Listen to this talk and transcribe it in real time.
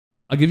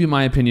I'll give you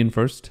my opinion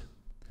first.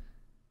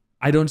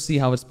 I don't see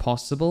how it's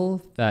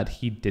possible that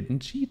he didn't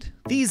cheat.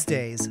 These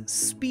days,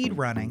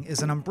 speedrunning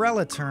is an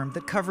umbrella term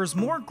that covers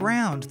more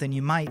ground than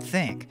you might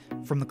think.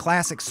 From the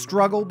classic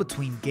struggle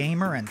between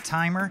gamer and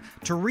timer,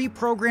 to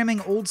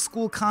reprogramming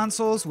old-school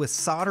consoles with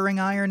soldering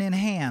iron in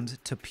hand,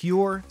 to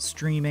pure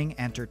streaming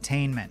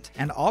entertainment.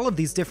 And all of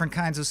these different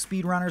kinds of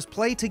speedrunners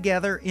play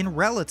together in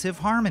relative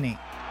harmony.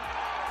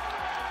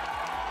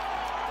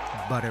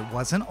 But it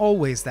wasn't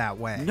always that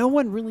way. No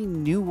one really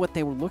knew what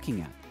they were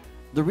looking at.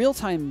 The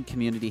real-time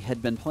community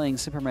had been playing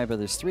Super Mario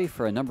Bros. 3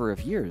 for a number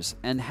of years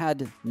and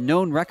had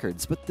known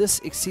records, but this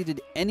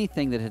exceeded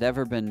anything that had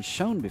ever been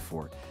shown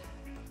before.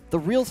 The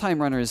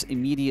real-time runners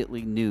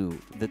immediately knew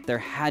that there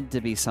had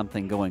to be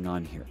something going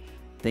on here.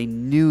 They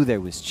knew there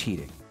was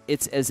cheating.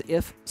 It's as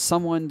if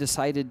someone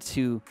decided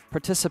to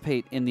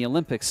participate in the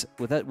Olympics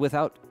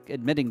without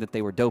admitting that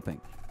they were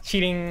doping.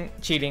 Cheating,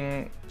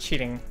 cheating,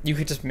 cheating. You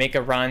could just make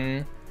a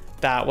run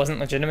that wasn't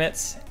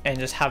legitimate and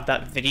just have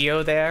that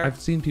video there. I've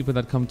seen people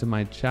that come to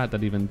my chat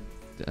that even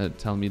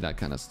tell me that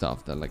kind of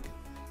stuff. They're like,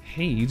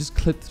 hey, you just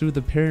clipped through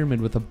the pyramid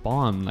with a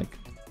bomb. Like,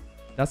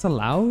 that's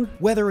allowed?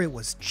 Whether it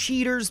was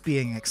cheaters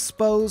being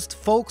exposed,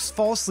 folks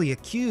falsely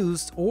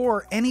accused,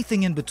 or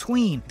anything in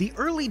between, the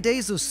early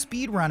days of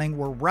speedrunning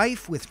were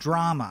rife with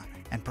drama.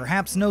 And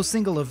perhaps no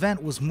single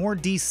event was more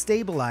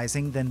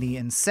destabilizing than the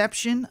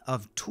inception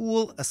of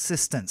tool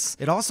assistance.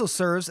 It also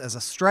serves as a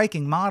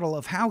striking model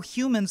of how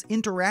humans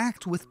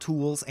interact with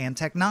tools and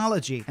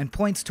technology, and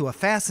points to a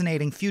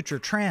fascinating future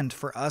trend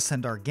for us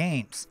and our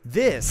games.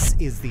 This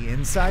is the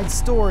inside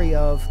story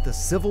of the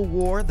civil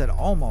war that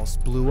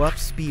almost blew up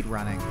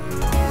speedrunning.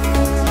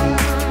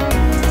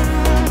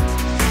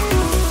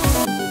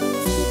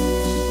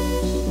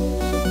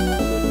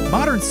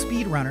 Modern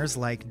speedrunners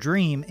like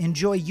Dream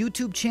enjoy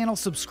YouTube channel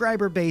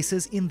subscriber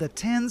bases in the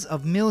tens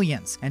of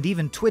millions, and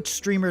even Twitch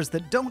streamers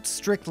that don't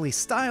strictly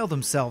style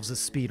themselves as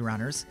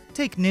speedrunners.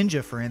 Take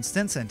Ninja, for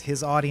instance, and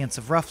his audience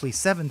of roughly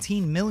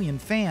 17 million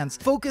fans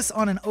focus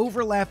on an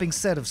overlapping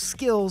set of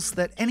skills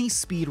that any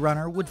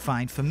speedrunner would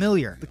find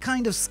familiar. The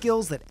kind of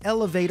skills that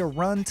elevate a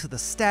run to the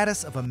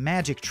status of a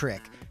magic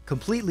trick,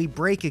 completely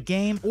break a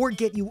game, or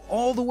get you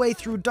all the way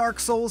through Dark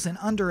Souls in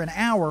under an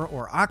hour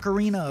or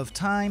Ocarina of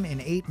Time in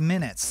 8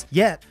 minutes.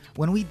 Yet,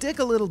 when we dig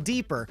a little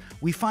deeper,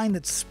 we find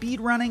that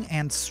speedrunning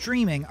and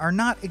streaming are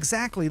not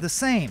exactly the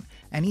same.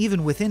 And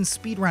even within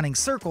speedrunning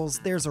circles,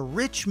 there's a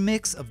rich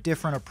mix of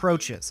different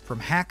approaches, from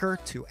hacker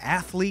to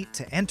athlete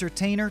to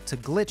entertainer to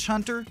glitch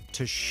hunter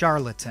to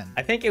charlatan.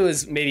 I think it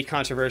was maybe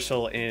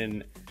controversial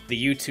in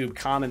the YouTube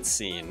comment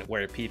scene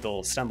where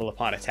people stumble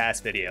upon a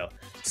task video,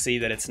 see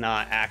that it's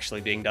not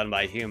actually being done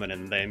by a human,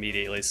 and they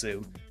immediately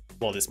assume,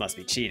 well, this must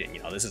be cheating.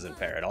 You know, this isn't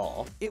fair at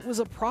all. It was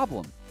a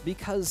problem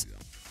because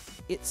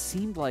it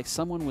seemed like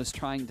someone was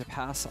trying to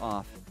pass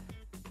off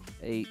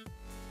a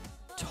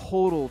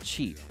total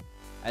cheat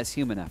as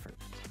human effort,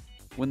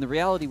 when the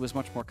reality was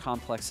much more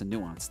complex and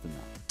nuanced than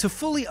that. To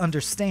fully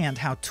understand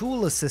how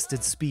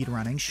tool-assisted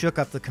speedrunning shook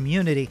up the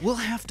community, we'll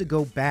have to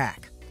go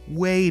back,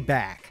 way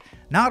back.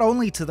 Not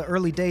only to the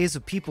early days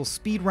of people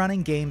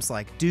speedrunning games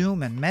like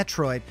Doom and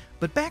Metroid,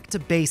 but back to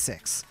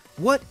basics.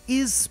 What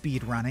is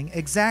speedrunning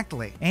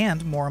exactly?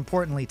 And more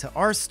importantly to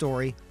our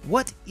story,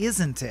 what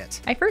isn't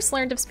it? I first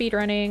learned of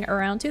speedrunning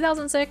around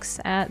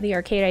 2006 at the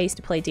arcade I used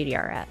to play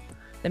DDR at.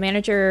 The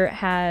manager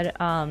had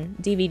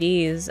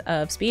DVDs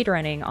of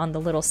speedrunning on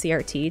the little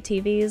CRT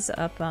TVs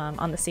up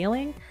on the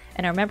ceiling,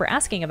 and I remember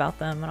asking about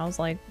them, and I was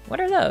like, what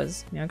are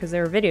those? You know, because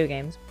there were video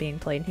games being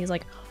played, and he's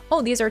like,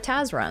 oh, these are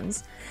TAS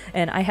runs.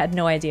 And I had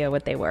no idea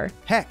what they were.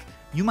 Heck,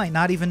 you might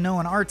not even know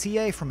an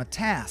RTA from a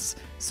TAS,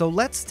 so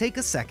let's take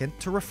a second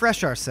to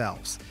refresh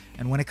ourselves.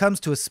 And when it comes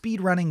to a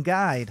speedrunning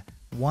guide,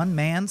 one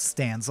man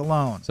stands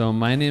alone. So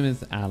my name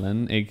is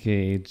Alan,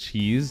 aka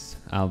Cheese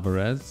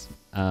Alvarez.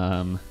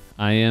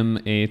 I am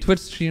a Twitch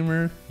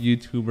streamer,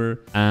 YouTuber,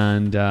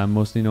 and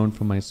mostly known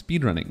for my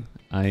speedrunning.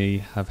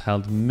 I have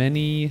held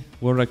many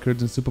world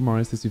records in Super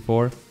Mario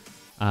 64.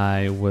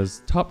 I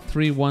was top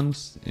 3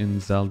 once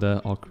in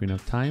Zelda Ocarina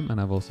of Time, and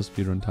I've also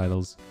speedrun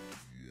titles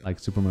like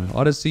Super Mario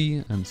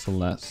Odyssey and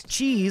Celeste.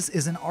 Cheese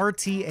is an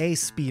RTA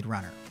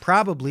speedrunner,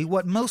 probably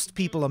what most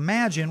people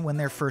imagine when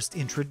they're first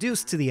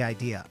introduced to the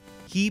idea.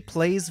 He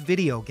plays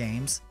video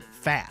games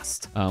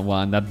fast.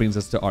 And that brings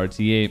us to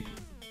RTA,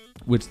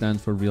 which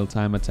stands for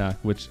real-time attack,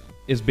 which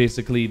is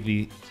basically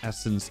the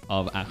essence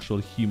of actual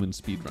human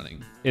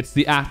speedrunning. It's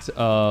the act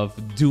of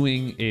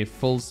doing a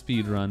full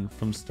speedrun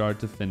from start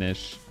to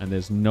finish, and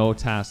there's no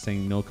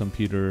tasking, no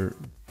computer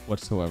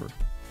whatsoever.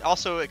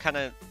 Also, it kind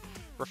of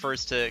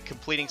refers to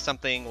completing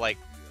something like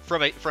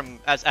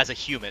as a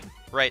human,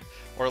 right?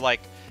 Or like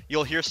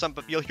you'll hear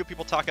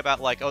people talk about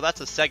like, oh,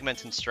 that's a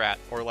segmenting strat,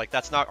 or like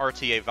that's not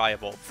RTA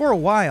viable. For a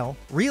while,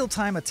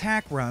 real-time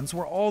attack runs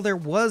were all there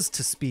was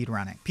to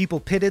speedrunning. People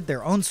pitted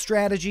their own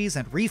strategies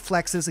and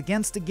reflexes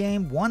against a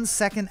game 1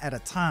 second at a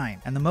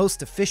time, and the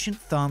most efficient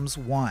thumbs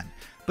won.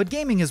 But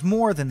gaming is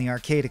more than the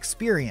arcade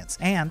experience,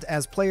 and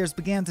as players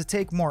began to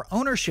take more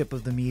ownership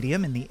of the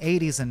medium in the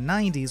 80s and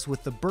 90s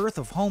with the birth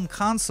of home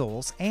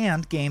consoles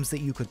and games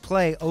that you could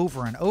play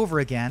over and over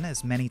again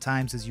as many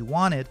times as you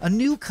wanted, a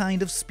new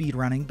kind of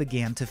speedrunning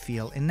began to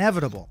feel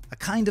inevitable. A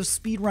kind of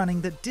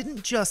speedrunning that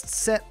didn't just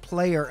set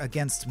player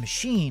against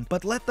machine,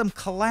 but let them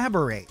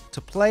collaborate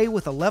to play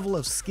with a level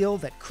of skill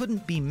that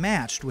couldn't be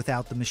matched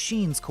without the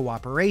machine's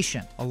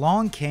cooperation.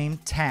 Along came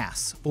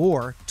TAS,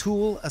 or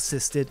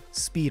Tool-Assisted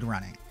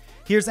Speedrunning.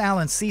 Here's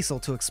Alan Cecil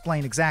to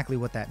explain exactly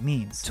what that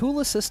means.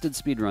 Tool-assisted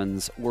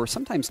speedruns, or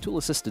sometimes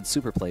tool-assisted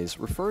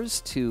superplays,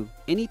 refers to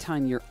any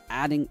time you're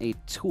adding a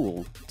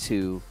tool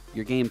to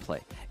your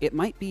gameplay. It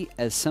might be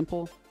as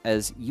simple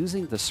as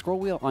using the scroll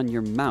wheel on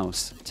your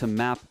mouse to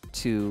map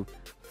to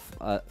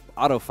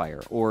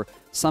auto-fire, or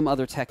some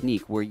other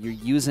technique where you're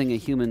using a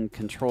human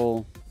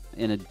control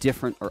in a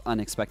different or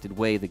unexpected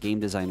way the game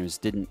designers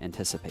didn't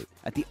anticipate.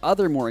 At the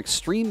other more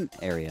extreme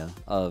area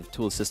of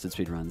tool-assisted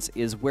speedruns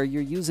is where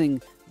you're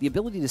using the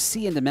ability to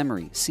see into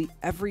memory, see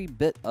every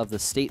bit of the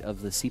state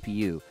of the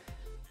CPU,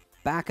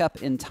 back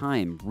up in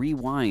time,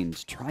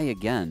 rewind, try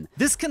again.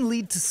 This can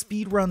lead to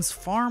speedruns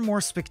far more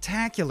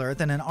spectacular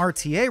than an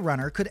RTA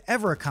runner could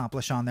ever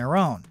accomplish on their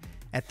own.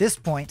 At this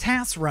point,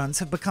 TAS runs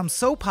have become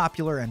so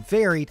popular and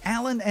varied,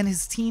 Alan and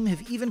his team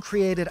have even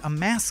created a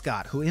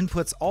mascot who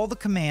inputs all the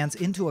commands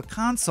into a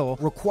console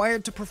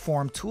required to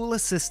perform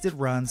tool-assisted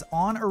runs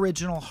on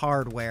original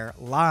hardware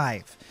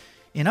live.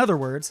 In other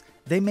words,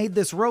 they made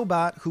this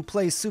robot who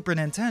plays Super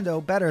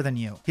Nintendo better than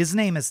you. His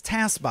name is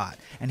TASBot,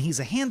 and he's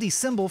a handy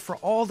symbol for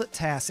all that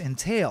TAS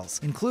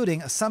entails,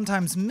 including a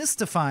sometimes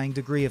mystifying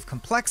degree of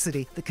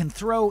complexity that can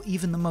throw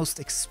even the most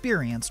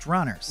experienced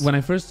runners. When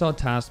I first saw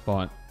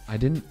TASBot, I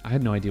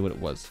had no idea what it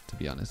was, to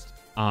be honest.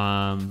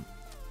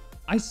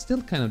 I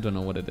still kind of don't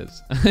know what it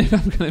is, if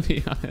I'm gonna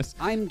be honest.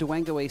 I'm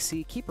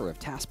dwangoAC, keeper of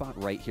TASBot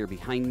right here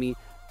behind me.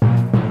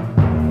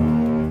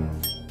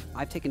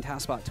 I've taken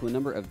TASBot to a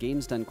number of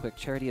Games Done Quick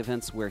charity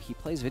events where he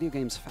plays video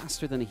games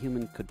faster than a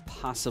human could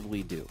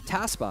possibly do.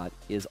 TASBot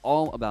is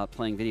all about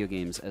playing video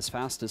games as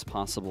fast as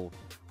possible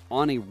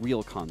on a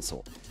real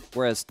console,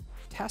 whereas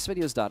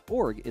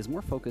TASVideos.org is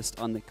more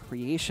focused on the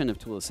creation of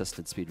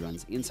tool-assisted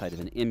speedruns inside of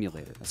an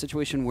emulator, a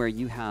situation where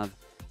you have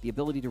the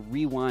ability to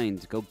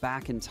rewind, go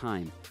back in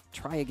time,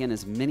 try again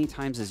as many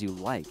times as you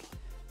like,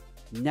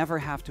 never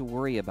have to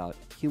worry about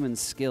human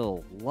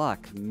skill,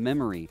 luck,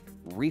 memory,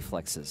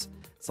 reflexes.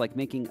 It's like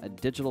making a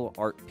digital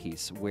art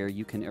piece where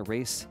you can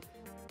erase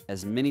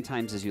as many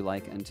times as you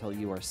like until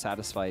you are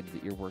satisfied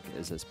that your work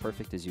is as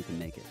perfect as you can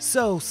make it.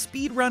 So,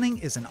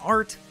 speedrunning is an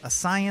art, a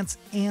science,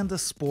 and a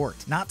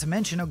sport, not to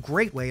mention a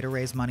great way to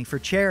raise money for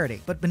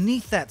charity. But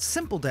beneath that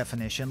simple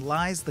definition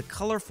lies the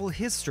colorful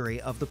history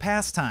of the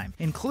pastime,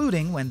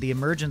 including when the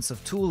emergence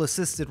of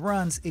tool-assisted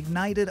runs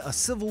ignited a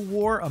civil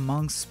war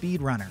among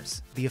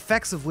speedrunners, the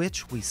effects of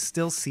which we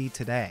still see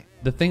today.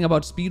 The thing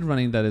about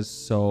speedrunning that is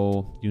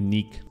so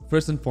unique,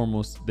 first and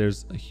foremost,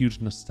 there's a huge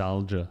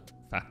nostalgia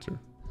factor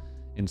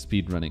in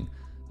speedrunning.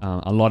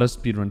 A lot of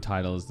speedrun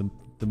titles,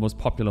 the most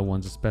popular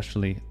ones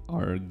especially,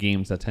 are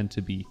games that tend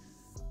to be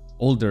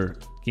older,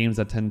 games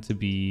that tend to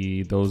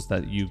be those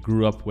that you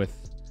grew up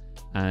with,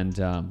 and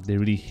they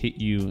really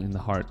hit you in the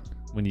heart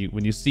when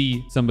you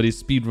see somebody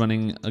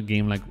speedrunning a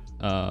game like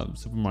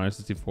Super Mario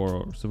 64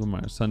 or Super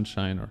Mario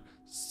Sunshine or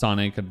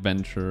Sonic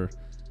Adventure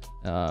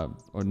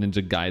or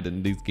Ninja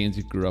Gaiden, these games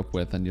you grew up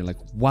with, and you're like,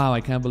 wow, I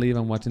can't believe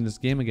I'm watching this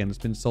game again, it's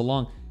been so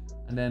long.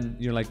 And then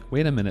you're like,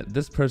 wait a minute,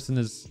 this person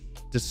is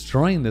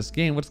destroying this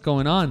game, what's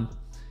going on?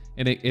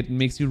 And it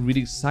makes you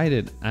really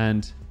excited,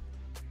 and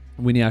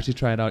when you actually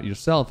try it out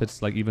yourself,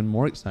 it's like even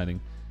more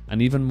exciting,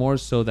 and even more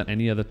so than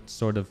any other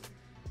sort of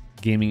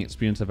gaming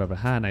experience I've ever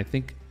had. And I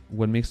think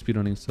what makes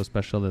speedrunning so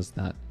special is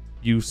that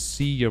you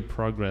see your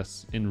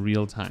progress in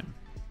real time,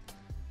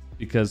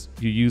 because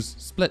you use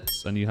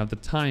splits and you have the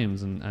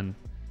times, and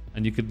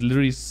you could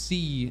literally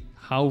see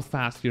how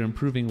fast you're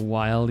improving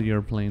while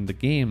you're playing the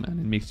game, and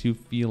it makes you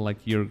feel like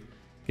you're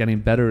getting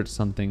better at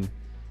something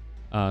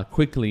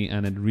quickly,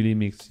 and it really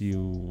makes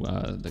you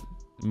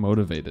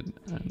motivated.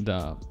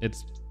 And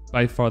it's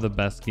by far the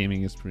best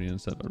gaming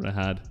experience I've ever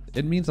had.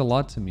 It means a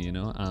lot to me, you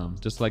know,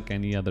 just like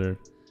any other,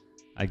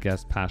 I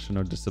guess, passion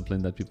or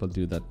discipline that people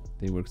do that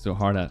they work so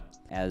hard at.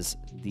 As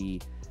the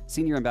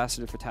senior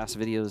ambassador for TAS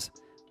Videos,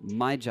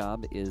 my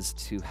job is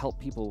to help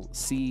people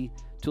see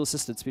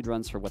tool-assisted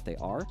speedruns for what they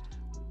are,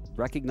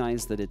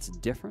 recognize that it's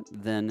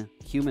different than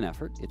human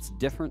effort, it's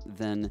different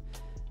than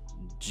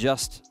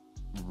just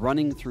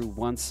running through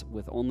once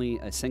with only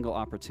a single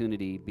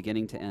opportunity,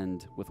 beginning to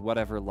end, with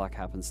whatever luck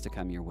happens to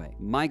come your way.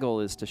 My goal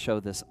is to show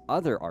this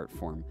other art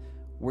form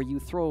where you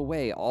throw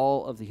away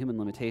all of the human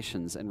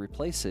limitations and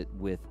replace it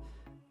with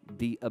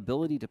the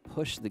ability to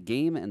push the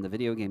game and the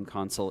video game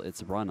console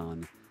it's run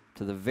on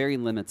to the very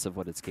limits of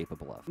what it's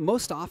capable of.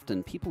 Most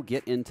often, people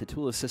get into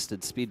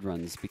tool-assisted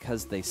speedruns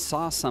because they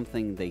saw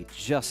something they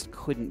just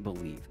couldn't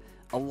believe.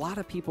 A lot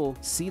of people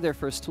see their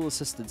first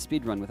tool-assisted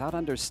speedrun without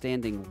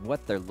understanding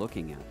what they're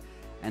looking at,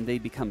 and they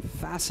become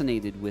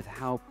fascinated with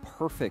how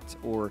perfect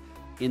or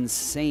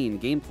insane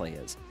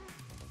gameplay is.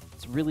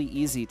 It's really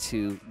easy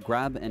to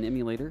grab an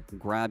emulator,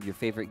 grab your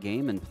favorite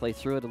game, and play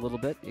through it a little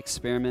bit,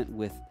 experiment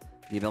with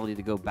the ability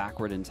to go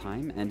backward in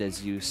time, and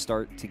as you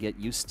start to get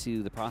used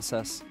to the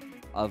process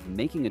of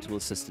making a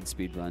tool-assisted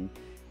speedrun,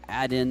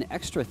 add in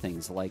extra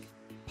things like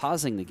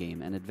pausing the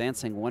game and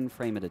advancing 1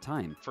 frame at a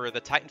time. For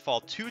the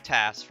Titanfall 2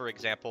 task, for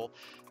example,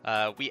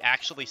 we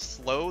actually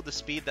slow the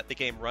speed that the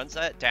game runs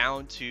at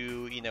down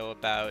to,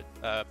 about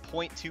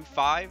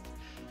 0.25.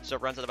 So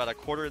it runs at about a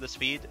quarter of the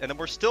speed, and then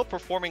we're still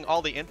performing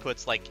all the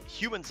inputs like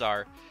humans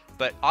are,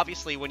 but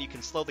obviously when you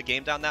can slow the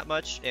game down that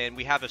much, and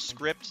we have a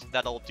script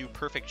that'll do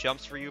perfect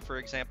jumps for you, for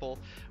example,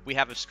 we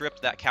have a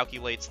script that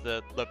calculates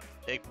the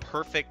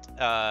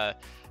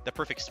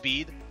perfect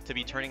speed to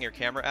be turning your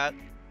camera at,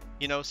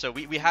 so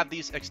we have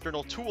these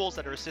external tools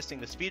that are assisting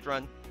the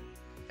speedrun,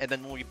 and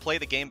then when we play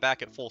the game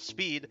back at full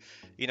speed,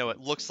 it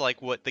looks like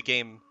what the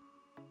game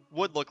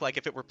would look like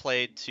if it were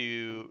played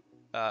to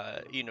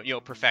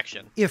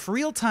perfection. If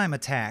real-time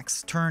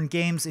attacks turn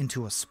games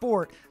into a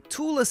sport,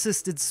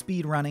 tool-assisted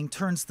speedrunning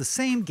turns the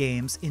same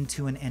games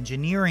into an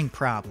engineering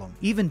problem.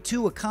 Even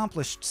 2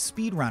 accomplished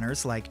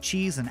speedrunners like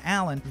Cheese and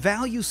Alan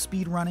value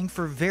speedrunning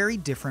for very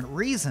different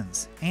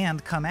reasons,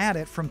 and come at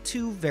it from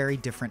 2 very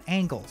different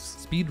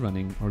angles.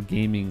 Speedrunning, or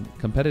gaming,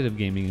 competitive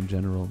gaming in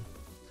general,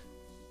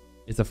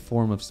 is a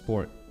form of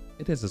sport.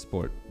 It is a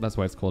sport. That's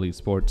why it's called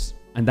esports.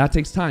 And that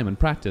takes time and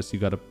practice. You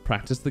gotta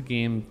practice the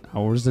game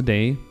hours a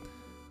day,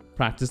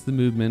 practice the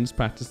movements,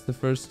 practice the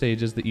first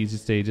stages, the easy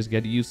stages,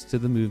 get used to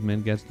the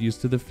movement, get used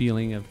to the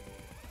feeling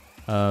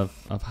of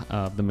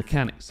the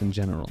mechanics in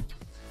general.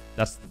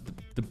 That's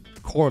the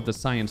core of the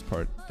science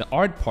part. The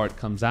art part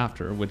comes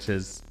after, which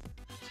is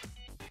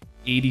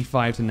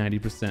 85 to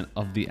 90%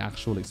 of the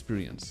actual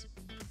experience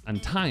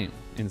and time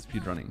in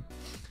speedrunning,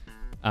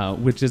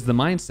 which is the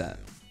mindset.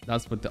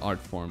 That's what the art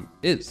form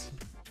is.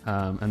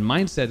 And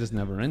mindset is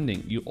never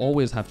ending. You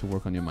always have to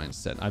work on your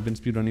mindset. I've been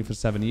speedrunning for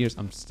 7 years.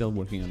 I'm still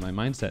working on my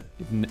mindset.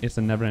 It's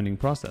a never ending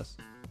process.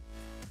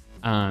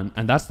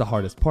 And that's the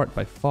hardest part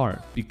by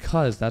far,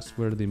 because that's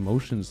where the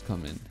emotions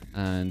come in.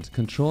 And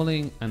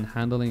controlling and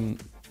handling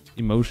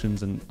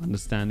emotions and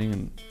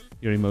understanding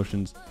your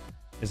emotions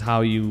is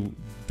how you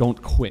don't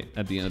quit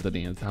at the end of the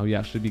day. It's how you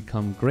actually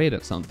become great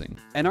at something.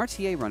 An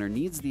RTA runner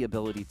needs the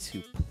ability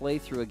to play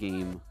through a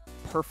game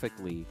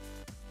perfectly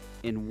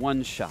in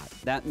 1 shot.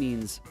 That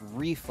means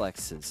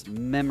reflexes,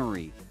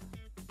 memory,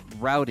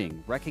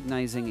 routing,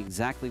 recognizing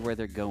exactly where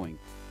they're going,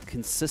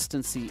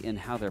 consistency in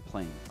how they're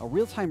playing. A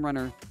real-time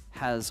runner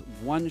has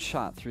 1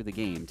 shot through the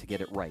game to get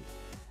it right,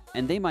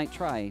 and they might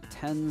try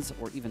tens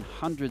or even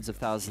hundreds of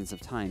thousands of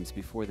times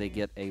before they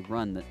get a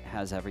run that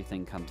has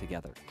everything come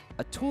together.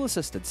 A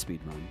tool-assisted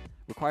speedrun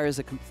requires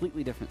a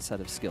completely different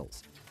set of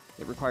skills.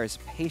 It requires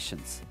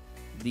patience,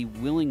 the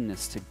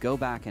willingness to go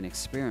back and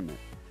experiment,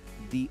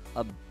 the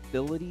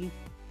ability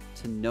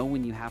to know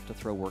when you have to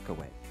throw work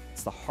away.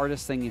 It's the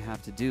hardest thing you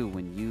have to do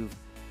when you've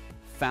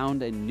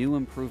found a new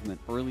improvement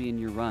early in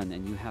your run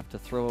and you have to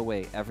throw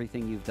away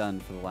everything you've done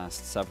for the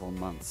last several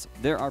months.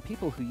 There are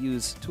people who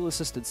use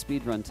tool-assisted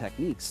speedrun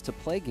techniques to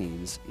play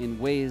games in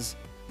ways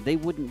they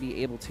wouldn't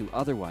be able to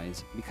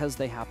otherwise because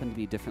they happen to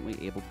be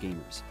differently abled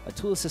gamers. A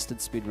tool-assisted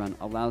speedrun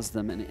allows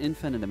them an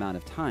infinite amount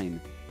of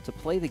time to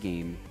play the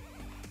game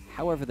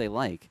however they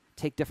like,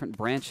 take different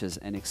branches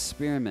and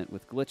experiment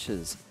with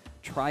glitches,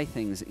 try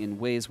things in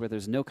ways where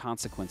there's no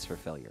consequence for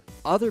failure.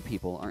 Other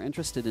people are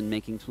interested in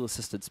making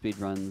tool-assisted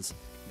speedruns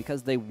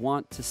because they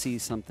want to see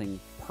something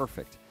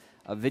perfect,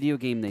 a video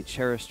game they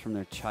cherished from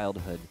their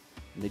childhood,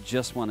 and they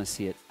just want to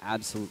see it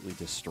absolutely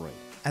destroyed.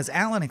 As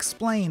Alan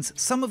explains,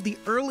 some of the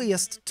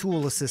earliest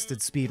tool-assisted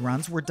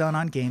speedruns were done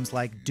on games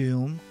like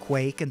Doom,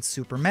 Quake, and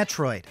Super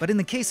Metroid. But in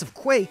the case of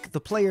Quake, the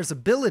player's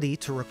ability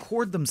to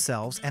record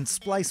themselves and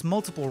splice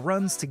multiple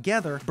runs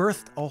together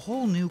birthed a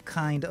whole new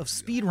kind of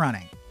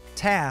speedrunning.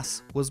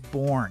 TAS was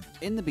born.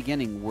 In the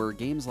beginning were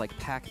games like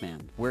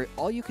Pac-Man, where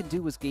all you could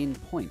do was gain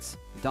points.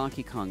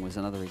 Donkey Kong was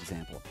another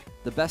example.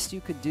 The best you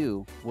could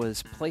do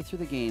was play through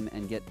the game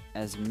and get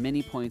as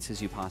many points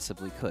as you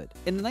possibly could.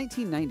 In the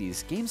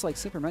 1990s, games like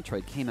Super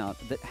Metroid came out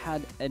that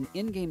had an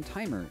in-game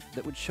timer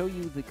that would show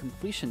you the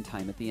completion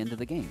time at the end of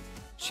the game,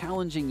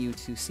 challenging you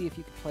to see if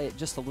you could play it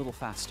just a little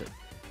faster.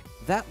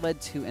 That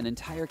led to an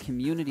entire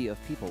community of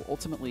people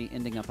ultimately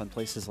ending up on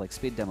places like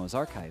Speed Demo's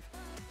Archive,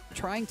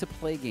 trying to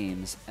play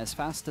games as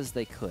fast as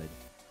they could.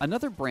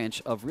 Another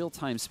branch of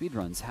real-time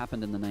speedruns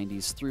happened in the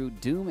 90s through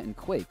Doom and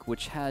Quake,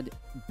 which had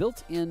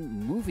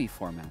built-in movie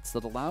formats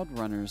that allowed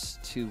runners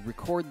to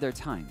record their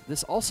time.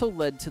 This also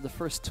led to the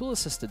first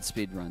tool-assisted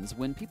speedruns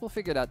when people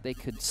figured out they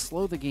could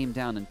slow the game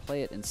down and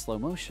play it in slow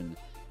motion,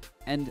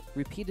 and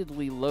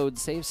repeatedly load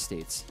save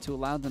states to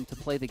allow them to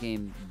play the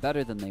game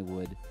better than they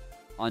would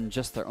on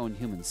just their own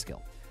human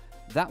skill.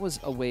 That was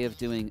a way of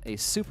doing a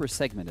super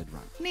segmented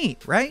run.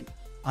 Neat, right?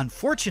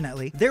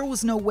 Unfortunately, there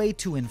was no way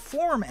to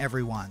inform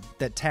everyone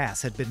that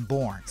TAS had been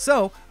born.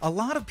 So, a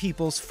lot of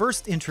people's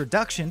first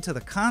introduction to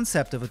the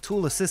concept of a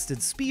tool-assisted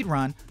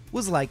speedrun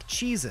was like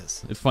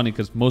cheeses. It's funny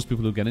because most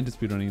people who get into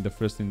speedrunning, the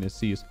first thing they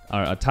see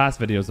are TAS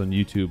videos on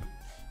YouTube.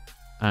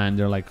 And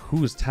they're like,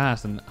 who is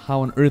TAS and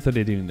how on earth are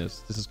they doing this?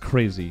 This is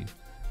crazy.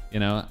 You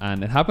know,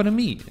 and it happened to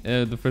me.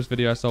 The first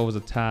video I saw was a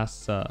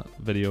TAS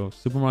video,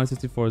 Super Mario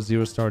 64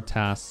 0-star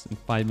TAS in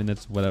 5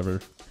 minutes, whatever.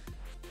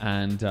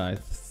 And I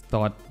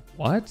thought,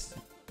 what?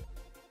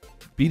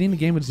 Beating the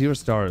game with 0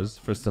 stars,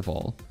 first of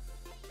all.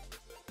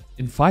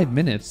 In 5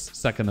 minutes,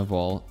 second of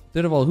all.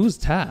 Third of all, who's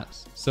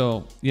TAS?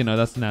 So, you know,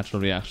 that's the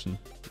natural reaction.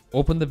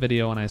 Open the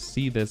video and I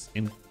see this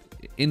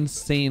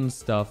insane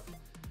stuff.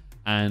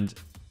 And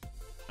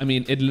I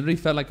mean, it literally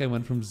felt like I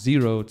went from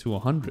 0 to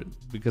 100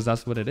 because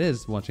that's what it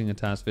is watching a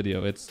TAS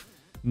video. It's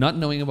not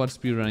knowing about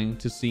speedrunning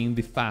to seeing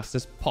the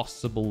fastest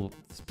possible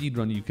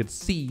speedrun you could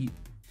see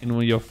in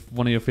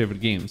one of your favorite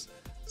games.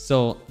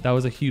 So that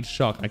was a huge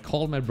shock. I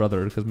called my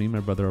brother because me and my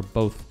brother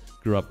both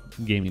grew up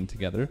gaming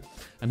together.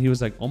 And he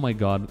was like, oh my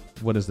God,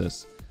 what is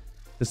this?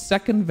 The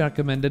second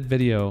recommended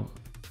video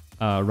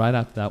right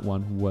after that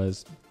one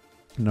was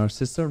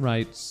Narcissa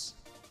Wright's,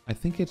 I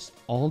think it's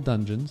All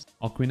Dungeons,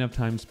 Ocarina of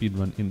Time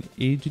speedrun in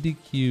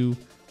AGDQ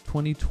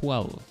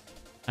 2012.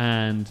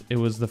 And it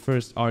was the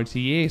first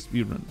RTA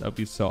speedrun that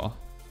we saw.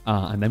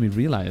 And then we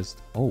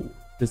realized, oh,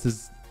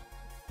 these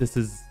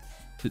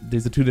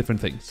are two different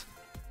things.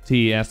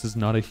 TAS is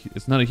not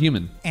a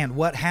human. And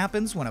what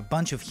happens when a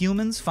bunch of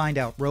humans find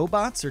out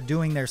robots are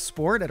doing their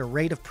sport at a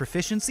rate of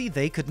proficiency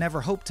they could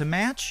never hope to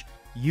match?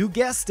 You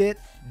guessed it,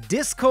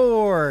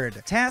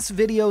 Discord! TAS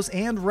videos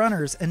and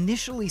runners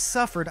initially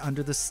suffered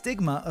under the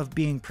stigma of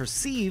being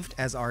perceived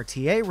as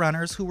RTA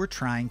runners who were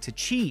trying to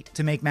cheat.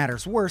 To make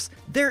matters worse,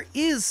 there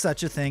is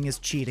such a thing as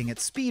cheating at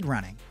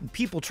speedrunning, and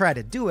people try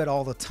to do it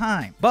all the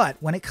time. But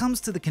when it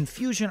comes to the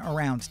confusion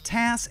around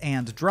TAS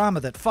and drama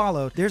that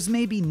followed, there's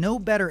maybe no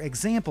better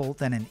example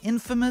than an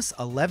infamous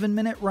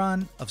 11-minute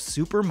run of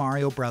Super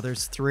Mario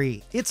Bros.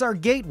 3. It's our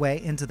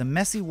gateway into the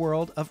messy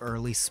world of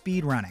early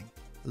speedrunning.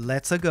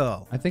 Let's-a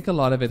go. I think a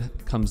lot of it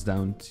comes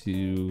down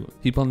to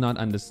people not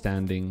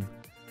understanding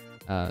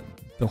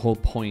the whole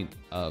point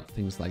of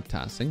things like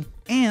tassing.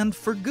 And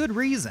for good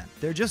reason.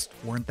 There just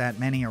weren't that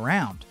many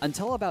around.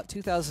 Until about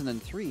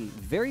 2003,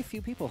 very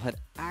few people had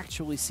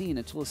actually seen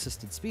a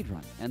tool-assisted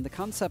speedrun, and the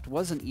concept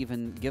wasn't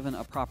even given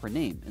a proper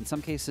name, in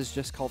some cases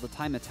just called a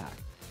time attack,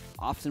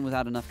 often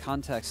without enough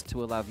context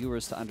to allow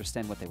viewers to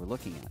understand what they were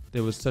looking at.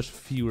 There was such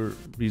fewer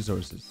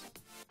resources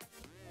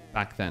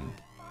back then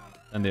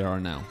than there are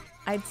now.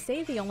 I'd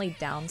say the only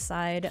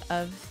downside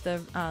of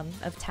the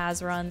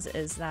TAS runs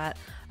is that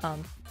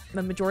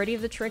the majority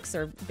of the tricks,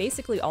 or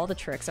basically all the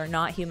tricks, are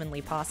not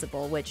humanly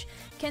possible, which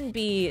can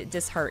be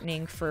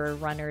disheartening for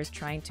runners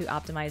trying to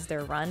optimize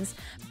their runs.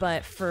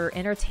 But for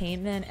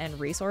entertainment and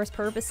resource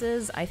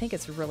purposes, I think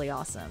it's really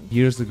awesome.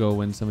 Years ago,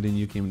 when somebody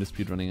new came into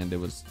speedrunning and there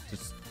was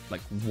just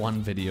like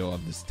one video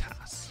of this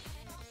TAS,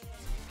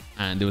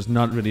 and there was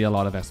not really a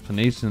lot of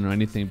explanation or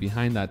anything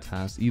behind that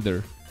TAS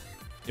either,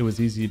 it was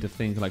easy to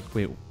think like,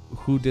 wait,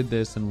 who did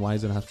this and why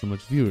does it have so much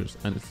viewers?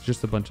 And it's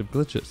just a bunch of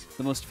glitches.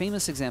 The most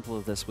famous example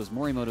of this was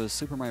Morimoto's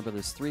Super Mario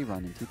Bros. 3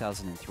 run in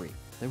 2003.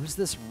 There was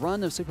this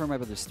run of Super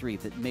Mario Bros. 3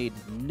 that made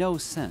no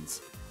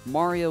sense.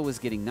 Mario was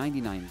getting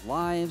 99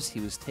 lives, he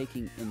was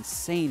taking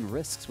insane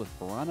risks with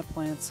piranha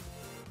plants,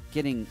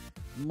 getting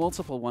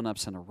multiple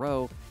 1-ups in a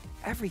row.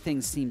 Everything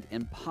seemed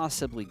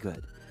impossibly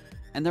good.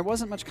 And there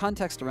wasn't much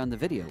context around the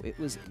video. It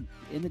was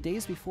in the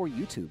days before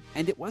YouTube,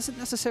 and it wasn't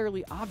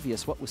necessarily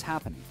obvious what was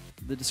happening.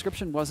 The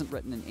description wasn't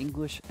written in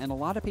English, and a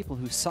lot of people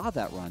who saw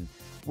that run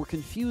were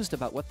confused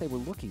about what they were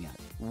looking at.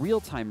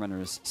 Real-time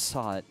runners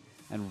saw it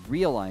and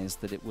realized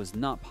that it was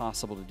not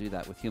possible to do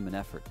that with human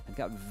effort, and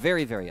got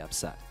very, very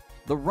upset.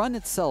 The run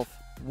itself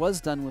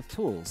was done with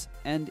tools,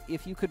 and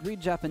if you could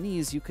read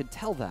Japanese, you could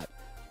tell that.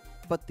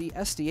 But the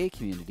SDA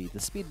community, the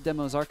Speed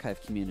Demos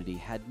Archive community,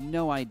 had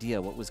no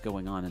idea what was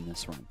going on in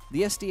this run.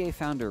 The SDA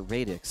founder,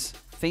 Radix,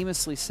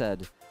 famously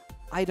said,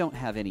 "I don't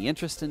have any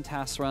interest in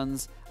TAS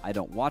runs, I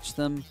don't watch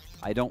them,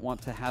 I don't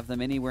want to have them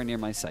anywhere near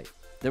my site."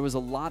 There was a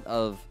lot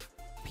of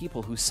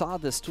people who saw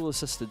this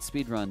tool-assisted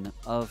speedrun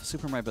of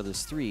Super Mario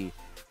Bros. 3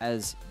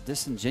 as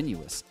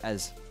disingenuous,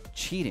 as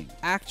cheating.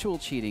 Actual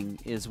cheating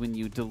is when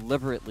you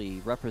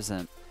deliberately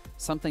represent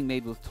something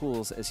made with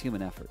tools as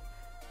human effort.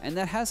 And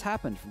that has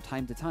happened from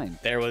time to time.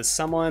 There was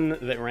someone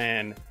that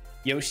ran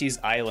Yoshi's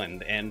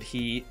Island, and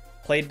he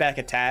played back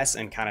a TAS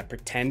and kind of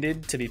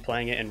pretended to be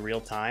playing it in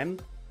real time.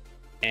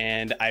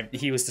 And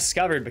he was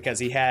discovered because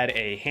he had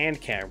a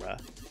hand camera,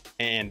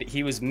 and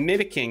he was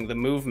mimicking the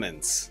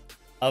movements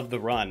of the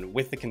run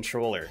with the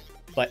controller.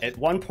 But at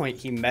one point,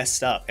 he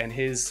messed up, and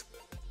his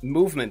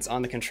movements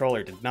on the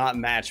controller did not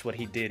match what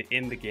he did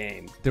in the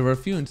game. There were a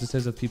few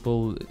instances of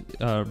people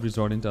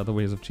resorting to other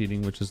ways of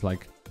cheating, which is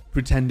like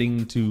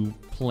pretending to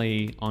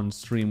play on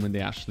stream when they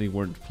actually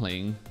weren't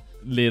playing.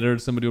 Later,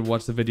 somebody would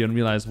watch the video and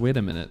realize, wait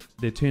a minute,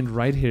 they turned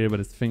right here, but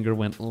his finger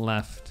went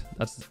left.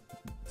 That's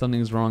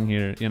something's wrong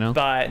here, you know?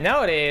 But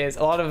nowadays,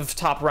 a lot of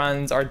top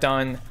runs are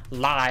done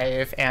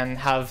live and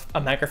have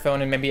a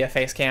microphone and maybe a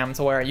face cam,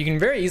 to where you can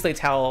very easily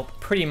tell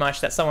pretty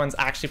much that someone's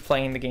actually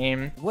playing the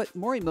game. What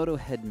Morimoto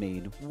had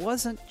made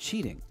wasn't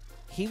cheating.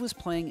 He was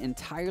playing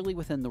entirely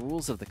within the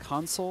rules of the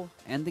console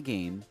and the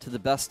game to the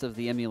best of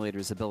the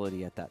emulator's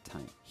ability at that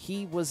time.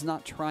 He was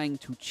not trying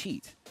to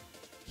cheat.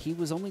 He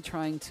was only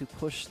trying to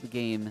push the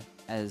game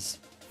as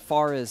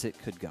far as it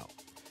could go.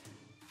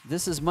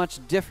 This is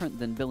much different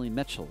than Billy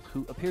Mitchell,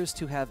 who appears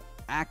to have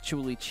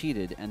actually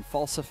cheated and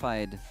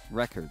falsified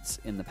records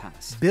in the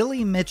past.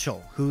 Billy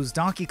Mitchell, whose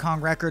Donkey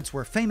Kong records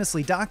were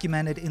famously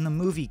documented in the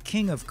movie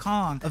King of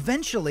Kong,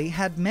 eventually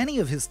had many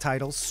of his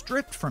titles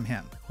stripped from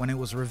him when it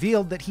was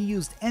revealed that he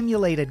used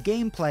emulated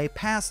gameplay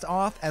passed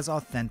off as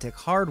authentic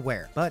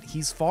hardware. But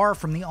he's far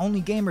from the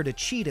only gamer to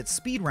cheat at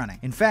speedrunning.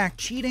 In fact,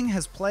 cheating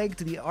has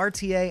plagued the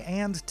RTA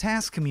and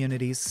task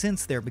communities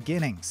since their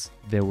beginnings.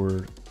 There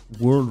were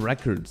world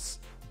records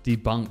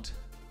debunked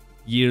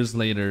years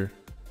later,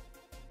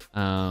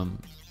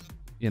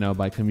 you know,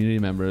 by community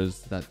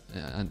members that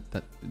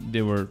that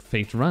they were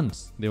faked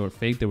runs. They were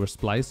fake, they were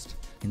spliced.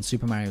 In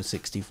Super Mario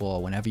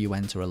 64, whenever you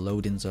enter a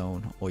loading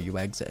zone or you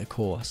exit a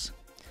course,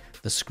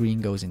 the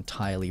screen goes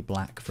entirely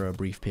black for a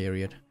brief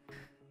period.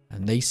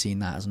 And they seen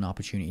that as an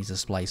opportunity to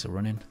splice a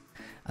run in.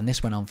 And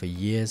this went on for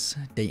years,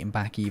 dating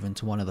back even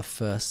to one of the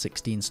first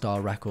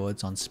 16-star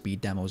records on Speed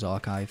Demo's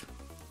archive.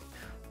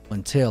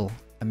 Until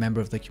a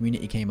member of the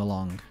community came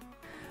along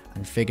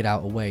and figured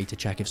out a way to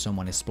check if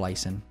someone is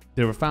splicing.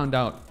 They were found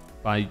out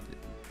by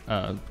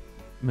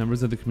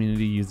members of the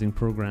community using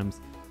programs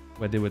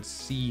where they would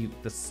see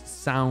the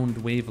sound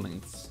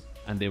wavelengths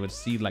and they would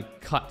see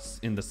like cuts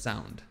in the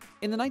sound.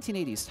 In the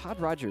 1980s, Todd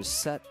Rogers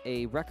set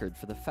a record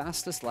for the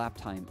fastest lap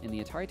time in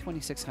the Atari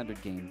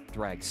 2600 game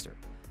Dragster.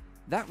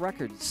 That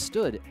record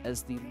stood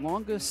as the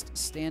longest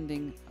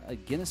standing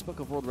Guinness Book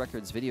of World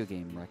Records video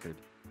game record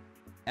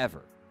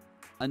ever.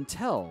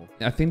 Until...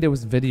 I think there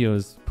was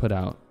videos put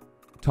out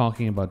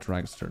talking about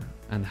Dragster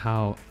and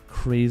how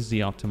crazy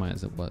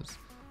optimized it was.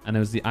 And it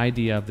was the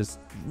idea of this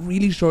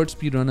really short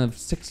speedrun of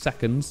 6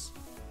 seconds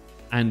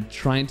and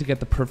trying to get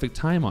the perfect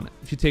time on it.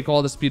 If you take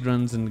all the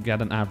speedruns and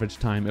get an average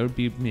time, it would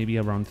be maybe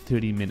around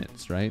 30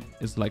 minutes, right?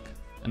 It's like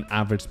an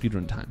average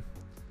speedrun time.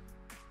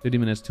 30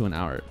 minutes to an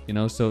hour, you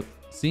know? So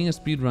seeing a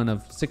speedrun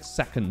of 6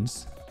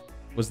 seconds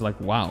was like,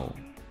 wow.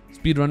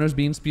 Speedrunners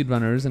being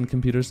speedrunners and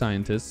computer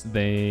scientists,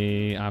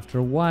 they, after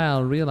a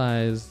while,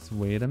 realized,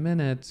 wait a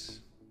minute,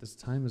 this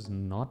time is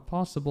not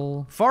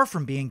possible. Far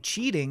from being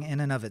cheating in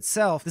and of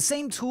itself, the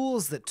same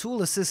tools that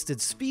tool-assisted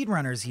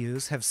speedrunners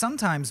use have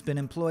sometimes been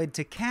employed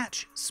to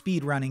catch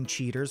speedrunning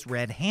cheaters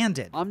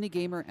red-handed.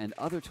 OmniGamer and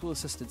other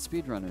tool-assisted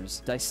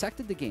speedrunners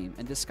dissected the game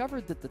and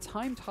discovered that the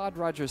time Todd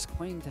Rogers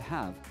claimed to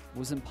have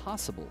was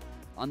impossible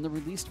on the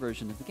released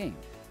version of the game.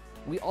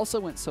 We also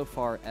went so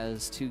far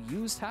as to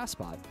use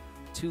TaskBot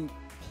to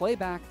play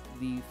back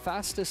the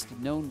fastest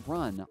known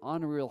run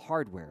on real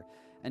hardware,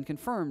 and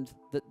confirmed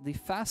that the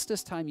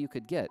fastest time you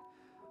could get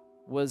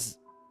was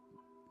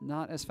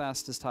not as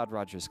fast as Todd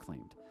Rogers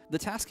claimed. The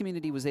task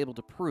community was able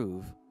to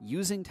prove,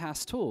 using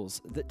task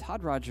tools, that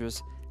Todd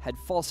Rogers had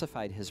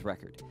falsified his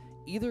record,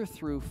 either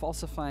through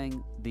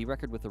falsifying the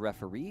record with the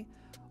referee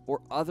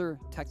or other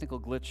technical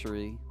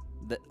glitchery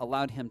that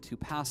allowed him to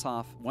pass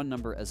off one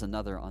number as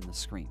another on the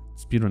screen.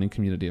 Speedrunning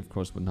community, of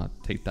course, would not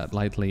take that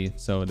lightly,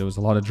 so there was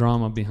a lot of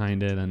drama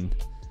behind it, and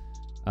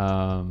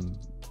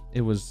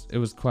it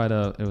was quite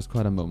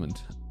a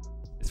moment.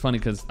 It's funny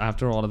because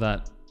after all of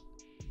that,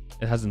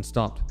 it hasn't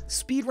stopped.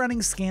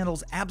 Speedrunning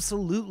scandals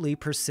absolutely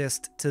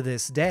persist to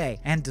this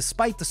day, and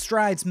despite the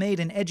strides made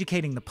in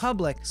educating the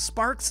public,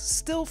 sparks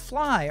still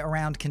fly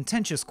around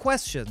contentious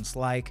questions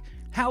like,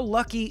 how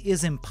lucky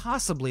is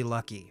impossibly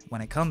lucky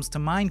when it comes to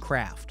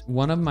Minecraft?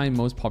 One of my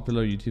most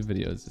popular YouTube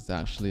videos is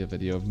actually a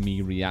video of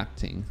me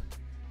reacting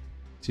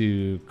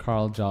to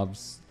Carl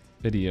Jobs'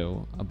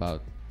 video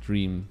about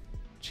Dream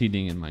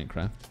cheating in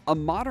Minecraft. A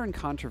modern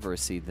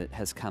controversy that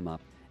has come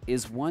up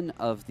is one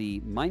of the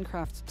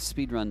Minecraft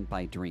speedrun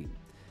by Dream.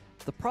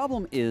 The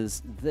problem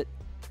is that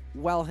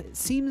while it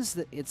seems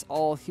that it's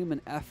all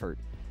human effort,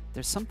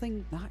 there's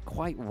something not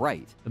quite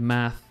right. The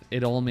math,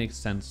 it all makes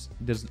sense.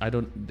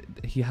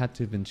 He had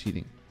to have been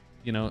cheating.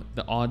 You know,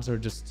 the odds are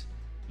just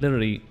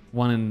literally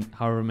 1 in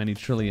however many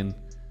trillion.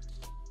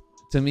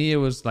 To me, it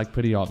was like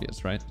pretty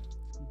obvious, right?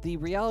 The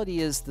reality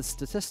is the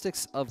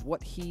statistics of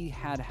what he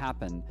had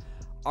happen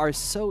are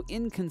so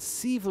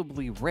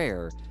inconceivably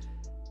rare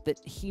that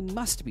he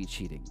must be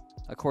cheating,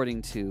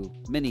 according to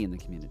many in the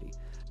community.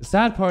 The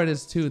sad part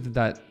is too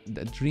that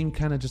Dream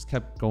kind of just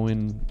kept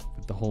going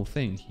with the whole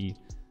thing.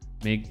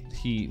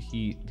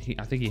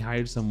 I think he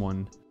hired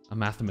someone, a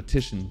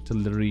mathematician, to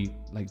literally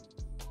like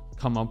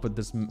come up with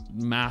this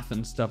math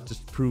and stuff,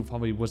 just prove how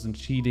he wasn't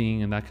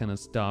cheating and that kind of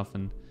stuff,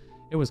 and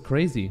it was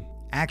crazy.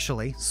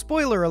 Actually,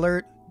 spoiler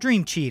alert,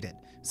 Dream cheated.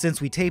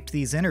 Since we taped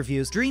these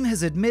interviews, Dream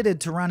has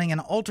admitted to running an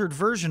altered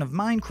version of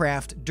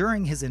Minecraft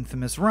during his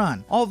infamous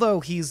run,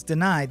 although he's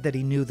denied that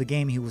he knew the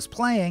game he was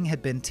playing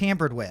had been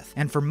tampered with.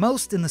 And for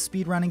most in the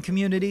speedrunning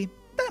community,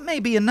 that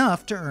may be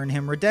enough to earn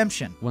him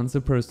redemption. Once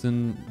a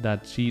person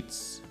that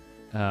cheats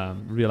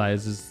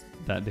realizes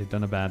that they've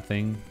done a bad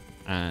thing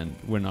and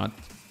we're not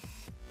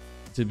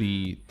to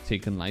be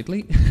taken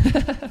lightly,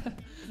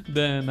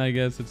 then I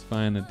guess it's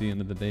fine at the end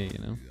of the day, you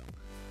know?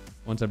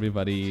 Once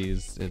everybody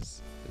is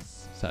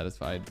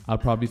satisfied, I'll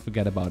probably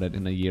forget about it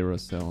in a year or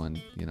so,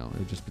 and you know,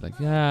 it'll just be like,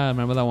 yeah,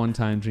 remember that one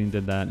time Dream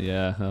did that?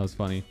 Yeah, that was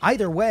funny.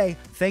 Either way,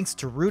 thanks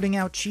to rooting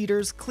out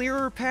cheaters,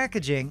 clearer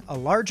packaging, a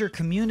larger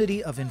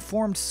community of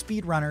informed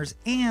speedrunners,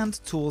 and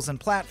tools and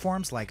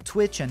platforms like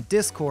Twitch and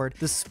Discord,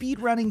 the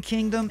speedrunning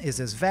kingdom is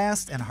as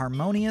vast and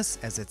harmonious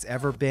as it's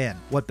ever been.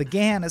 What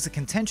began as a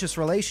contentious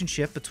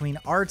relationship between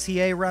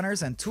RTA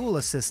runners and tool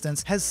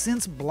assistants has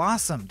since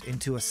blossomed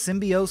into a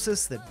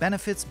symbiosis that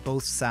benefits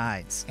both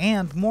sides.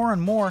 And more,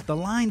 the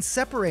line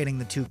separating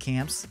the two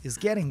camps is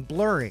getting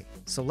blurry.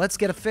 So let's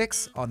get a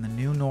fix on the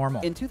new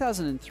normal. In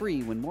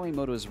 2003, when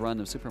Morimoto's run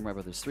of Super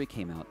Mario Bros. 3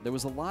 came out, there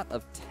was a lot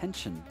of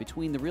tension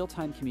between the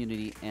real-time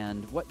community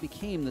and what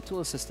became the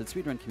tool-assisted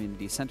speedrun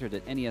community centered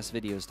at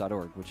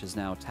nesvideos.org, which is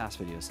now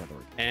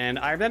taskvideos.org. And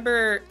I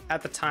remember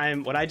at the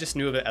time, when I just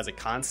knew of it as a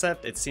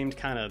concept, it seemed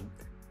kind of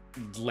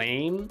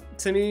lame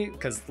to me,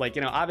 because, like,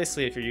 you know,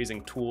 obviously if you're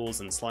using tools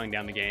and slowing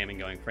down the game and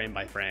going frame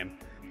by frame,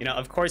 you know,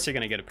 of course you're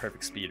going to get a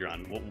perfect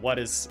speedrun. What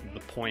is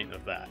the point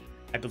of that?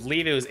 I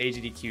believe it was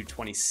AGDQ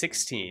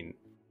 2016,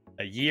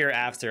 a year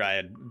after I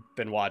had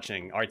been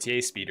watching RTA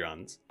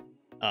speedruns.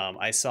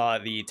 I saw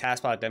the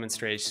TaskBot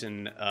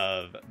demonstration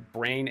of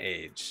Brain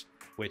Age,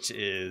 which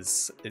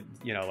is,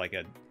 you know, like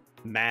a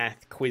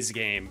math quiz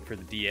game for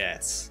the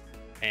DS.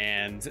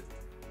 And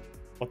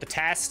what the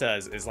task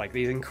does is like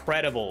these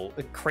incredible,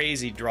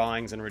 crazy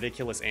drawings and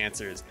ridiculous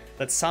answers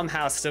that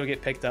somehow still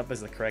get picked up as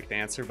the correct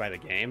answer by the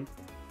game.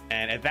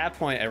 And at that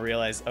point, I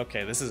realized,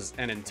 okay, this is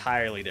an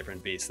entirely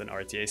different beast than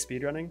RTA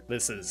speedrunning.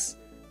 This is,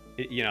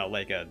 you know,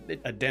 like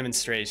a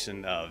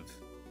demonstration of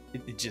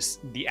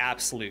just the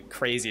absolute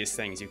craziest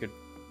things you could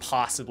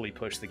possibly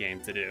push the game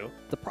to do.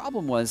 The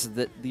problem was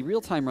that the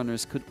real-time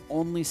runners could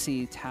only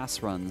see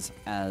task runs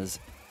as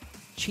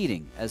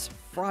cheating, as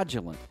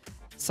fraudulent,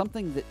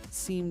 something that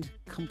seemed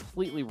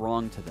completely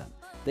wrong to them.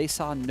 They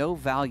saw no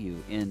value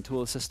in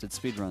tool-assisted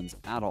speedruns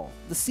at all.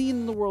 The scene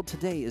in the world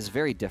today is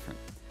very different.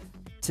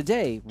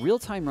 Today,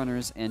 real-time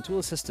runners and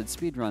tool-assisted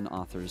speedrun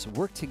authors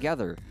work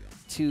together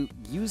to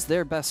use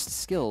their best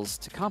skills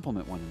to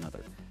complement one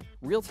another.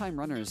 Real-time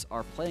runners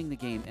are playing the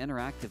game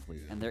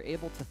interactively, and they're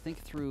able to think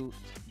through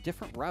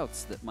different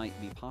routes that might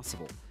be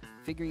possible,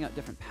 figuring out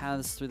different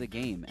paths through the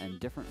game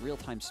and different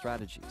real-time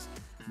strategies.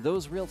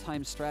 Those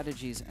real-time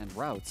strategies and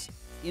routes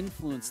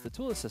influence the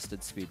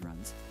tool-assisted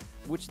speedruns,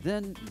 which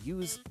then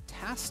use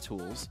task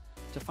tools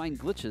to find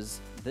glitches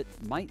that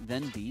might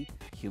then be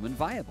human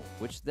viable,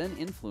 which then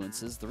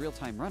influences the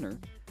real-time runner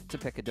to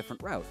pick a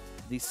different route.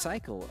 The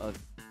cycle of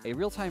a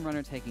real-time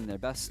runner taking their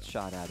best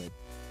shot at it,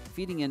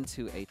 feeding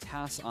into a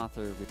task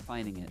author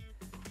refining it,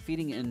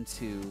 feeding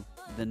into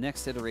the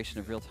next iteration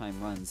of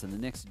real-time runs and the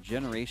next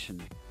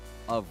generation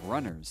of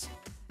runners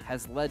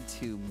has led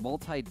to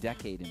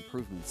multi-decade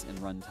improvements in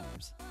run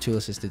times.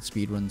 Tool-assisted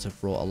speedruns have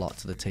brought a lot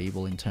to the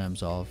table in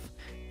terms of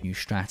new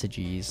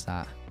strategies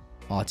that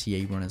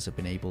RTA runners have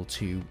been able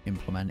to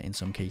implement in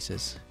some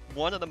cases.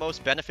 One of the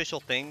most beneficial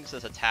things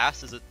as a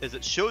task is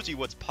it shows you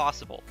what's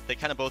possible. They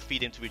kind of both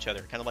feed into each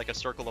other, kind of like a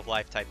circle of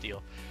life type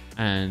deal.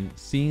 And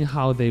seeing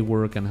how they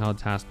work and how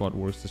TaskBot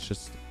works, it's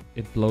just,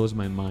 it blows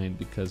my mind,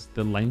 because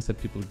the lengths that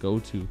people go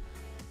to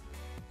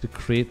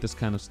create this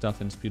kind of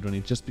stuff in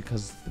speedrunning, just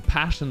because the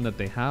passion that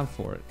they have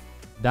for it,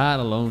 that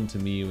alone to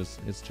me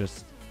is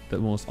just the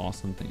most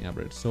awesome thing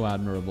ever. It's so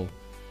admirable.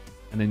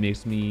 And it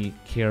makes me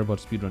care about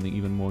speedrunning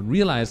even more and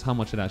realize how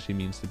much it actually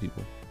means to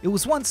people. It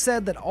was once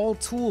said that all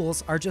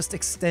tools are just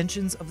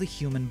extensions of the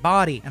human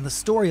body, and the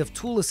story of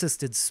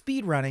tool-assisted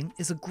speedrunning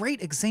is a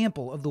great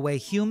example of the way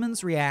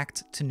humans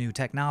react to new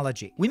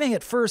technology. We may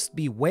at first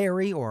be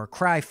wary or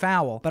cry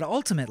foul, but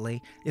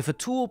ultimately, if a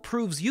tool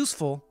proves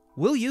useful,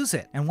 we'll use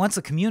it. And once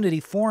a community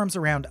forms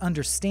around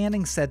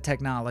understanding said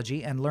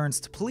technology and learns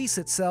to police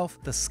itself,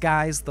 the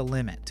sky's the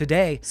limit.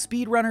 Today,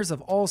 speedrunners of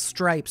all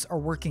stripes are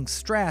working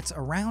strats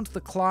around the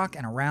clock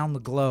and around the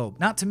globe,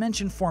 not to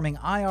mention forming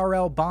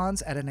IRL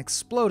bonds at an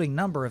exploding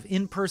number of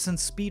in-person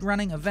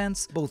speedrunning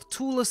events, both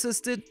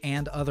tool-assisted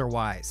and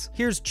otherwise.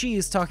 Here's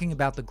Cheese talking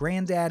about the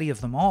granddaddy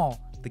of them all,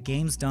 the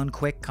Games Done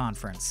Quick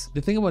conference.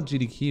 The thing about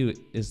GDQ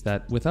is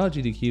that without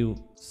GDQ,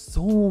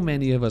 so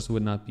many of us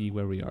would not be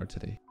where we are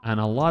today. And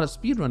a lot of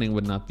speedrunning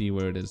would not be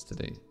where it is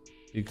today.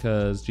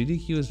 Because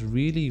GDQ is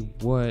really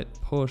what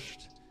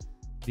pushed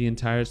the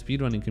entire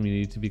speedrunning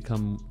community to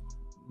become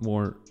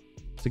more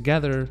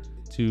together,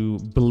 to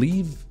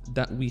believe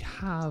that we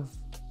have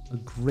a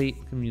great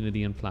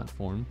community and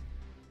platform,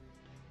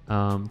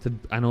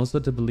 and also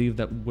to believe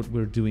that what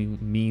we're doing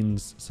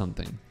means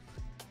something.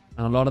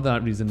 And a lot of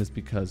that reason is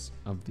because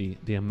of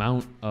the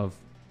amount of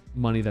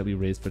money that we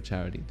raise for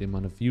charity, the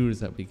amount of viewers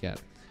that we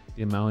get,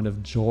 the amount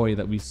of joy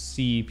that we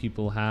see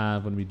people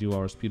have when we do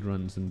our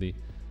speedruns, and the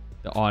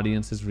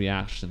audience's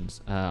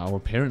reactions, our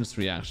parents'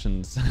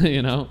 reactions,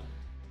 you know?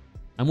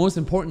 And most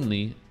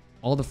importantly,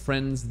 all the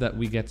friends that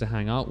we get to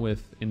hang out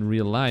with in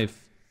real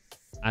life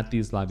at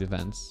these live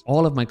events.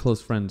 All of my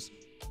close friends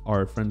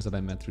are friends that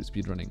I met through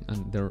speedrunning,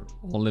 and they're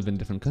all live in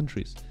different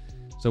countries.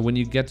 So when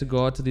you get to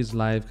go out to these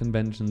live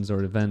conventions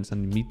or events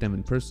and meet them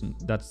in person,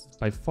 that's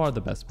by far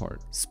the best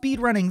part.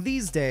 Speedrunning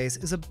these days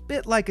is a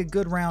bit like a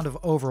good round of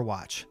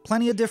Overwatch.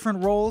 Plenty of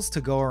different roles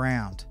to go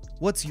around.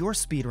 What's your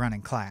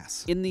speedrunning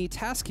class? In the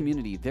task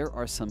community, there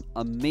are some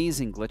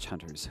amazing glitch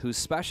hunters who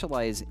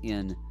specialize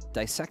in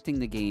dissecting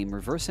the game,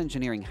 reverse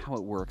engineering how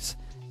it works,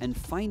 and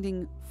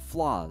finding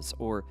flaws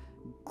or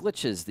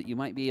glitches that you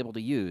might be able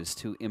to use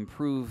to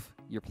improve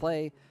your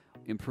play,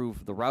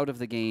 improve the route of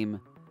the game,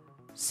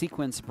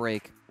 sequence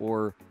break,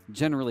 or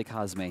generally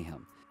cause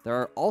mayhem. There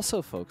are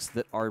also folks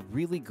that are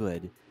really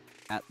good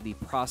at the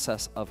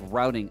process of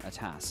routing a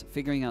task,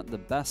 figuring out the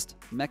best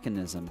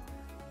mechanism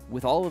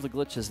with all of the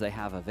glitches they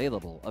have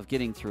available of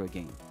getting through a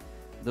game.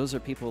 Those are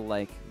people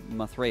like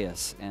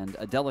Marphoria and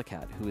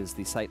Dr, who is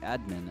the site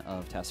admin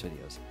of Task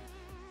Videos.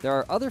 There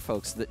are other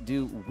folks that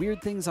do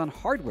weird things on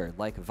hardware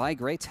like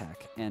Vigraytech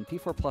and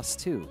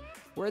P4+2,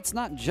 where it's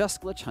not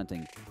just glitch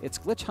hunting, it's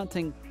glitch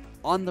hunting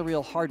on the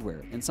real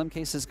hardware, in some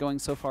cases going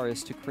so far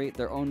as to create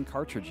their own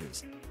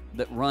cartridges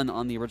that run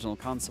on the original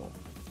console.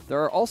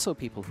 There are also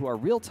people who are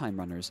real-time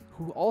runners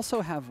who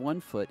also have one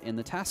foot in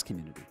the task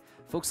community.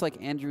 Folks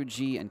like Andrew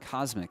G and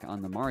Cosmic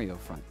on the Mario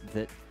front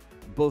that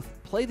both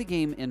play the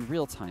game in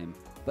real time,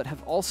 but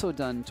have also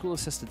done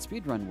tool-assisted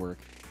speedrun work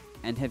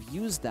and have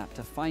used that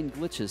to find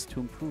glitches to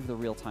improve the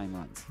real-time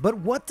runs. But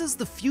what does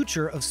the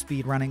future of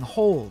speedrunning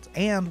hold?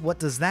 And what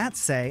does that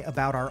say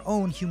about our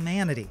own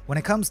humanity? When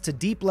it comes to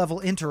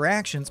deep-level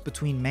interactions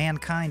between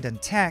mankind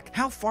and tech,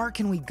 how far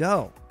can we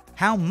go?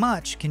 How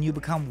much can you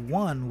become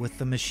one with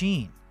the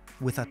machine?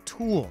 With a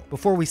tool?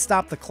 Before we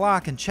stop the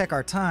clock and check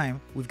our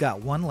time, we've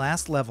got one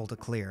last level to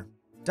clear.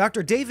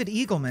 Dr. David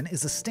Eagleman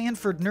is a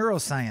Stanford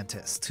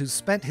neuroscientist who's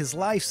spent his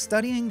life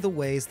studying the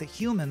ways that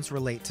humans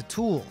relate to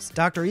tools.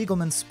 Dr.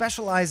 Eagleman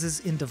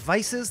specializes in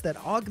devices that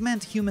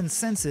augment human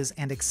senses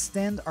and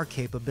extend our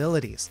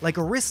capabilities, like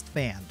a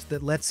wristband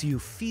that lets you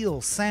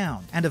feel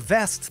sound, and a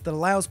vest that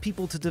allows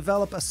people to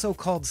develop a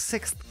so-called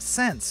sixth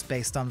sense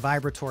based on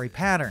vibratory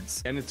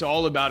patterns. And it's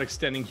all about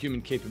extending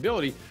human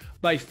capability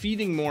by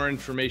feeding more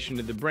information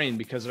to the brain,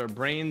 because our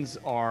brains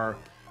are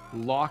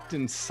locked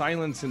in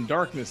silence and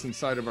darkness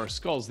inside of our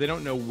skulls. They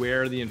don't know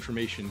where the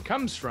information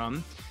comes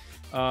from.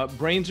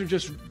 Brains are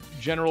just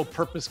general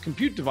purpose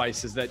compute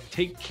devices that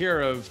take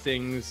care of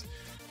things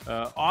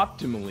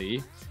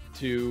optimally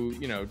to,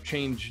 you know,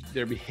 change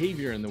their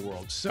behavior in the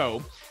world.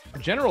 So a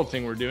general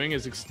thing we're doing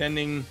is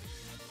extending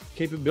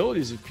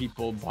capabilities of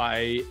people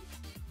by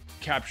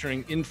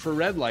capturing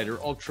infrared light or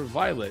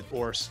ultraviolet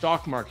or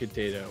stock market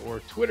data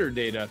or Twitter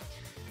data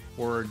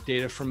or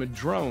data from a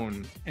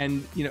drone,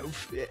 and you know,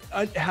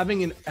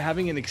 having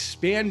an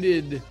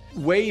expanded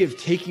way of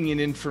taking in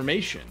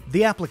information.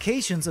 The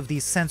applications of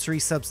these sensory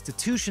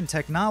substitution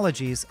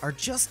technologies are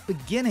just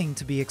beginning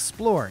to be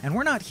explored, and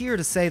we're not here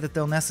to say that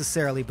they'll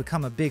necessarily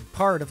become a big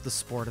part of the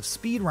sport of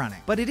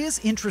speedrunning. But it is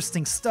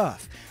interesting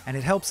stuff, and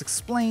it helps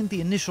explain the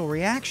initial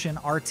reaction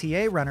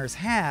RTA runners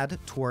had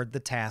toward the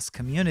task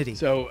community.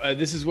 So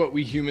this is what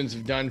we humans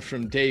have done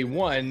from day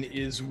one,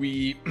 is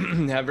we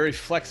have very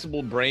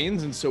flexible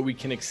brains, and so we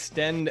can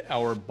extend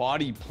our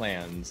body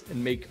plans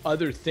and make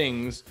other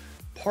things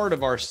part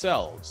of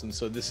ourselves. And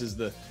so this is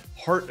the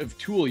heart of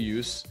tool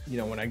use. You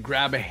know, when I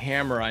grab a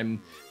hammer,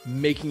 I'm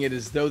making it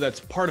as though that's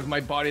part of my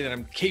body that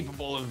I'm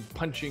capable of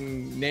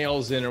punching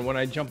nails in. Or when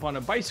I jump on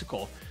a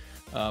bicycle,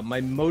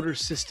 my motor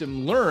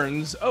system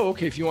learns, oh,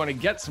 okay, if you want to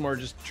get somewhere,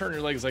 just turn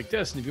your legs like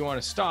this. And if you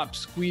want to stop,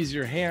 squeeze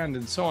your hand,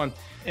 and so on.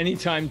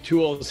 Anytime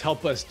tools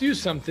help us do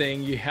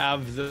something, you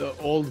have the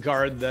old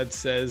guard that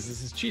says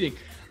this is cheating.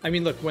 I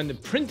mean, look, when the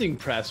printing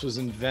press was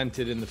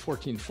invented in the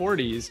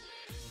 1440s,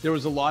 there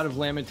was a lot of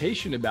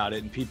lamentation about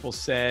it, and people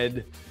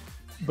said,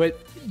 but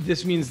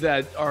this means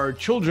that our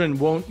children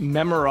won't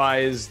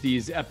memorize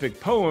these epic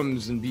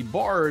poems and be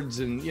bards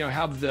and, you know,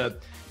 have the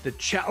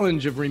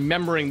challenge of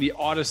remembering the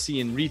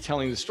Odyssey and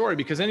retelling the story,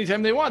 because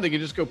anytime they want, they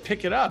can just go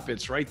pick it up.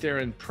 It's right there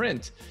in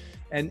print.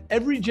 And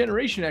every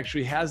generation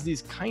actually has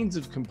these kinds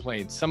of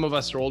complaints. Some of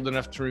us are old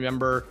enough to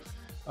remember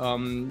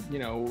you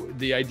know,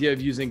 the idea of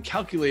using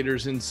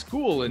calculators in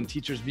school and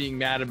teachers being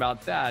mad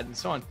about that and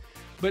so on.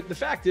 But the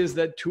fact is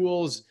that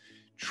tools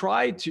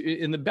try to,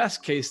 in the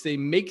best case, they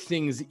make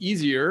things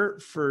easier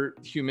for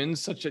humans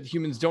such that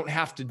humans don't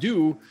have to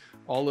do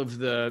all of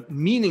the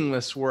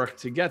meaningless work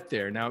to get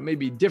there. Now, it may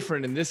be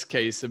different in this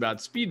case about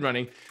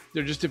speedrunning.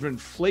 They're just different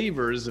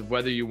flavors of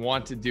whether you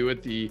want to do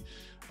it the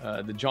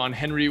John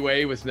Henry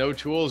way with no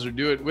tools or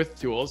do it with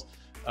tools.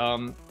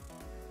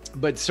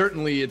 But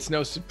certainly it's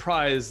no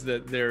surprise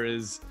that there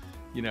is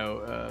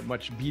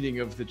much beating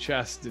of the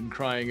chest and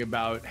crying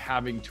about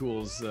having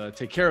tools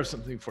take care of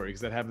something for you,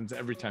 because that happens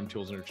every time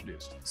tools are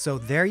introduced. So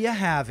there you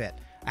have it.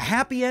 A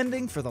happy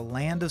ending for the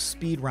land of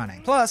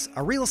speedrunning. Plus,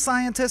 a real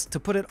scientist to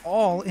put it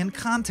all in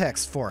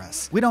context for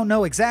us. We don't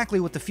know exactly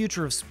what the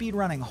future of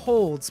speedrunning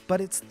holds,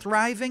 but it's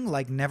thriving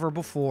like never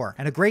before,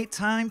 and a great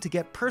time to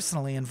get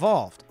personally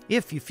involved,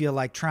 if you feel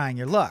like trying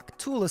your luck,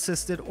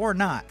 tool-assisted or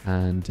not.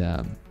 And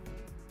I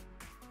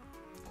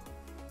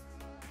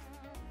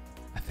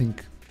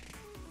think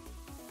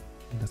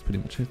that's pretty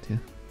much it,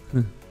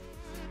 yeah.